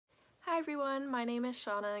everyone, my name is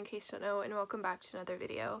Shauna in case you don't know, and welcome back to another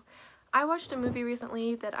video. I watched a movie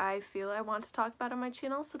recently that I feel I want to talk about on my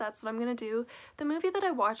channel, so that's what I'm gonna do. The movie that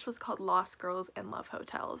I watched was called Lost Girls and Love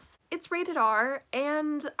Hotels. It's rated R,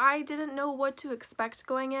 and I didn't know what to expect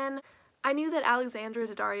going in. I knew that Alexandra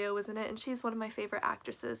Daddario was in it, and she's one of my favorite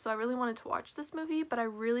actresses, so I really wanted to watch this movie, but I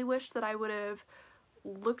really wish that I would have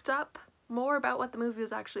looked up more about what the movie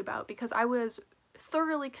was actually about, because I was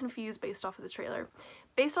thoroughly confused based off of the trailer.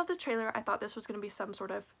 Based off the trailer, I thought this was going to be some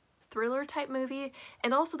sort of thriller type movie,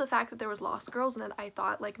 and also the fact that there was lost girls in it, I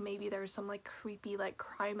thought like maybe there was some like creepy like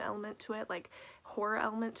crime element to it, like horror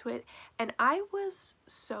element to it, and I was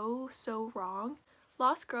so wrong.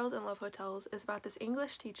 Lost Girls and Love Hotels is about this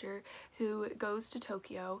English teacher who goes to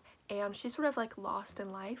Tokyo, and she's sort of like lost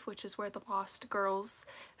in life, which is where the Lost Girls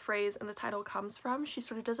phrase in the title comes from. She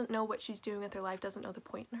sort of doesn't know what she's doing with her life, doesn't know the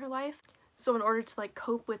point in her life. So in order to like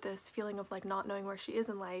cope with this feeling of like not knowing where she is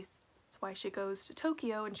in life, that's why she goes to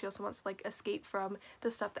Tokyo, and she also wants to like escape from the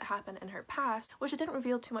stuff that happened in her past, which it didn't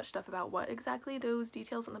reveal too much stuff about what exactly those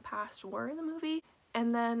details in the past were in the movie.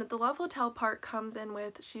 And then the Love Hotel part comes in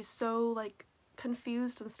with she's so like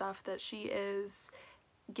confused and stuff that she is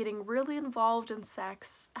getting really involved in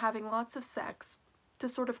sex, having lots of sex to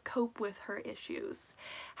sort of cope with her issues.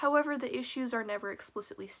 However, the issues are never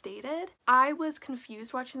explicitly stated. I was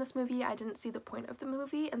confused watching this movie. I didn't see the point of the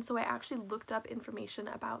movie, and so I actually looked up information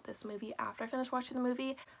about this movie after I finished watching the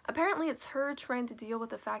movie. Apparently it's her trying to deal with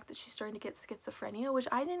the fact that she's starting to get schizophrenia, which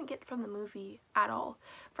I didn't get from the movie at all.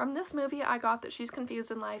 From this movie, I got that she's confused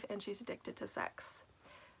in life and she's addicted to sex,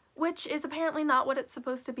 which is apparently not what it's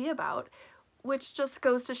supposed to be about. Which just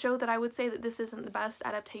goes to show that I would say that this isn't the best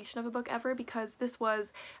adaptation of a book ever, because this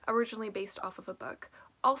was originally based off of a book.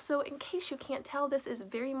 Also, in case you can't tell, this is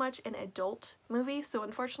very much an adult movie, so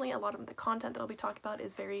unfortunately a lot of the content that I'll be talking about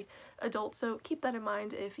is very adult, so keep that in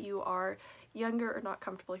mind if you are younger or not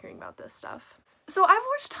comfortable hearing about this stuff. So I've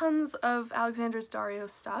watched tons of Alexandra Daddario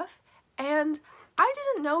stuff, and I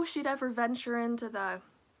didn't know she'd ever venture into the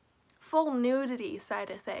full nudity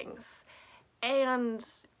side of things. And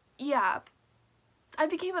yeah, I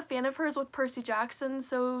became a fan of hers with Percy Jackson,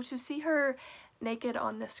 so to see her naked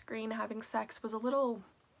on the screen having sex was a little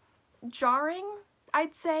jarring,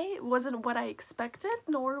 I'd say. It wasn't what I expected,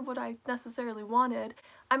 nor what I necessarily wanted.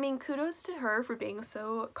 I mean, kudos to her for being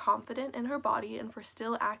so confident in her body and for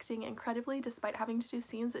still acting incredibly despite having to do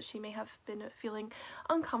scenes that she may have been feeling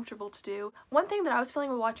uncomfortable to do. One thing that I was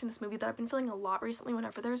feeling while watching this movie that I've been feeling a lot recently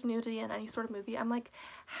whenever there's nudity in any sort of movie, I'm like,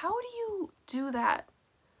 how do you do that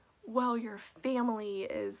while your family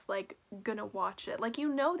is like gonna watch it? Like, you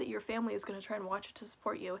know that your family is gonna try and watch it to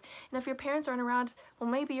support you, and if your parents aren't around, well,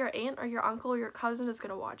 maybe your aunt or your uncle or your cousin is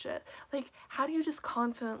gonna watch it. Like, how do you just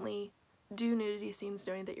confidently do nudity scenes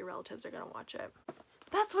knowing that your relatives are gonna watch it?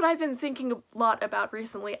 That's what I've been thinking a lot about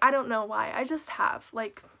recently. I don't know why, I just have.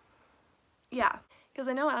 Like, yeah, because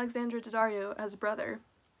I know Alexandra Daddario has a brother,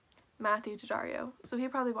 Matthew Daddario, so he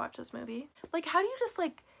probably watched this movie. Like, how do you just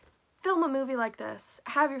like film a movie like this,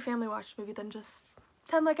 have your family watch the movie, then just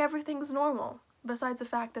pretend like everything's normal, besides the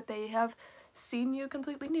fact that they have seen you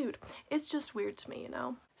completely nude? It's just weird to me, you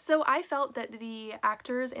know? So I felt that the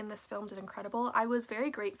actors in this film did incredible. I was very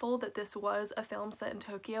grateful that this was a film set in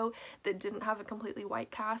Tokyo that didn't have a completely white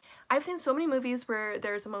cast. I've seen so many movies where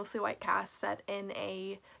there's a mostly white cast set in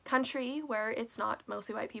a country where it's not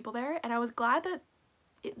mostly white people there, and I was glad that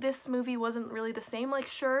this movie wasn't really the same. Like,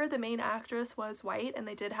 sure, the main actress was white and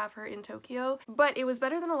they did have her in Tokyo, but it was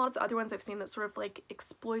better than a lot of the other ones I've seen that sort of like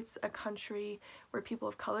exploits a country where people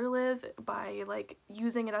of color live by like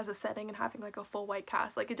using it as a setting and having like a full white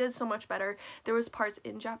cast. Like, it did so much better. There was parts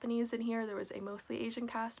in Japanese in here. There was a mostly Asian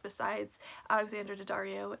cast besides Alexandra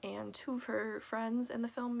Daddario and two of her friends in the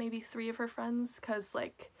film, maybe three of her friends, because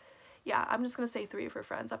like, yeah, I'm just gonna say three of her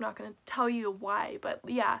friends. I'm not gonna tell you why, but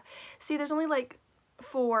yeah. See, there's only like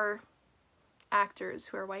 4 actors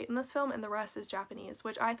who are white in this film, and the rest is Japanese,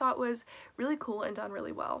 which I thought was really cool and done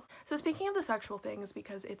really well. So speaking of the sexual things,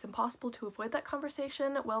 because it's impossible to avoid that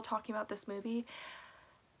conversation while talking about this movie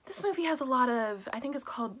has a lot of, I think it's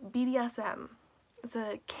called BDSM. It's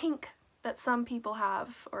a kink that some people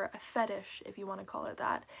have, or a fetish if you want to call it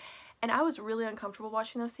that, and I was really uncomfortable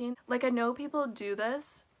watching this scene. Like, I know people do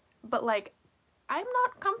this, but like, I'm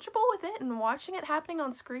not comfortable with it and watching it happening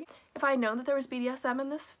on screen. If I had known that there was BDSM in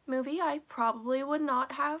this movie, I probably would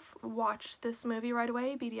not have watched this movie right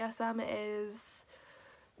away. BDSM is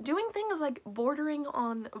doing things like bordering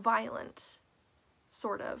on violent,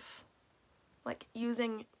 sort of. Like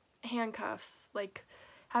using handcuffs, like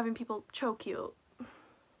having people choke you.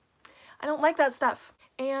 I don't like that stuff.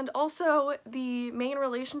 And also, the main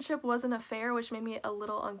relationship was an affair, which made me a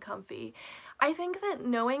little uncomfy. I think that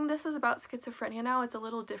knowing this is about schizophrenia now, it's a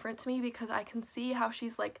little different to me because I can see how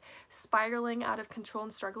she's like spiraling out of control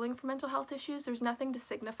and struggling for mental health issues. There's nothing to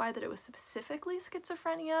signify that it was specifically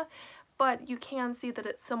schizophrenia, but you can see that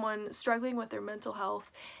it's someone struggling with their mental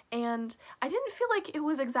health. And I didn't feel like it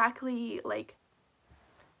was exactly like,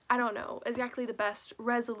 I don't know, exactly the best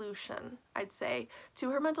resolution, I'd say,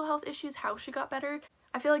 to her mental health issues, how she got better.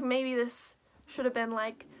 I feel like maybe this should have been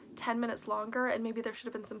like 10 minutes longer, and maybe there should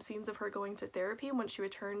have been some scenes of her going to therapy when she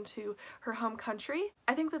returned to her home country.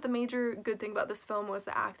 I think that the major good thing about this film was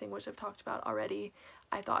the acting, which I've talked about already.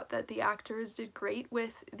 I thought that the actors did great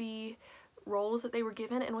with the roles that they were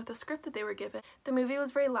given and with the script that they were given. The movie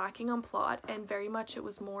was very lacking on plot, and very much it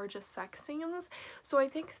was more just sex scenes, so I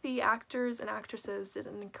think the actors and actresses did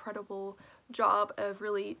an incredible job of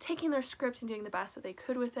really taking their script and doing the best that they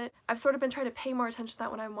could with it. I've sort of been trying to pay more attention to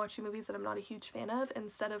that when I'm watching movies that I'm not a huge fan of,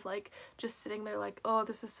 instead of like just sitting there like, oh,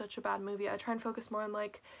 this is such a bad movie. I try and focus more on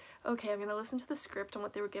like, okay, I'm gonna listen to the script and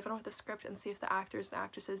what they were given with the script and see if the actors and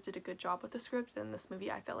actresses did a good job with the script, and in this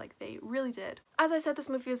movie I felt like they really did. As I said, this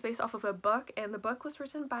movie is based off of a book, and the book was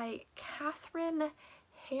written by Catherine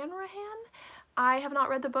Hanrahan. I have not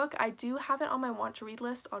read the book. I do have it on my want to read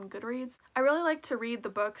list on Goodreads. I really like to read the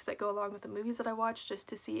books that go along with the movies that I watch, just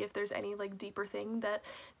to see if there's any like deeper thing that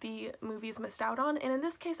the movies missed out on, and in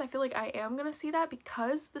this case I feel like I am gonna see that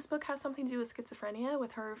because this book has something to do with schizophrenia,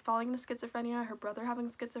 with her falling into schizophrenia, her brother having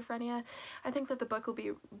schizophrenia. I think that the book will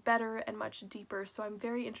be better and much deeper, so I'm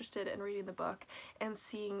very interested in reading the book and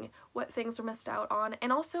seeing what things were missed out on.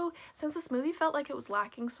 And also, since this movie felt like it was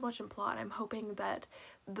lacking so much in plot, I'm hoping that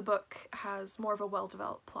the book has more of a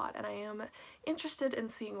well-developed plot, and I am interested in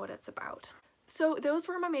seeing what it's about. So those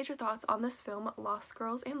were my major thoughts on this film, Lost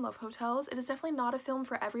Girls and Love Hotels. It is definitely not a film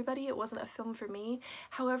for everybody. It wasn't a film for me.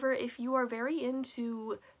 However, if you are very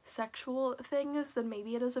into sexual things, then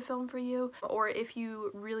maybe it is a film for you. Or if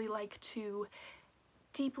you really like to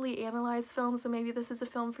deeply analyze films, then maybe this is a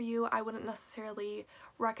film for you. I wouldn't necessarily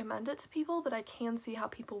recommend it to people, but I can see how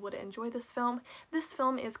people would enjoy this film. This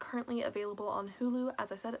film is currently available on Hulu.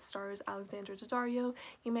 As I said, it stars Alexandra Daddario.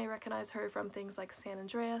 You may recognize her from things like San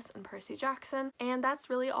Andreas and Percy Jackson. And that's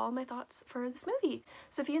really all my thoughts for this movie.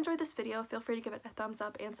 So if you enjoyed this video, feel free to give it a thumbs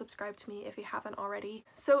up and subscribe to me if you haven't already.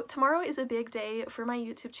 So tomorrow is a big day for my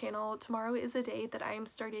YouTube channel. Tomorrow is a day that I am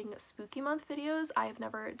starting spooky month videos. I have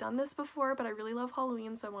never done this before, but I really love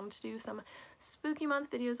Halloween, so I wanted to do some spooky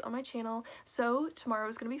month videos on my channel. So tomorrow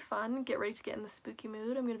is going to be fun. Get ready to get in the spooky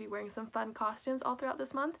mood. I'm going to be wearing some fun costumes all throughout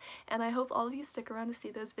this month, and I hope all of you stick around to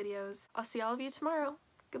see those videos. I'll see all of you tomorrow.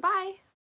 Goodbye!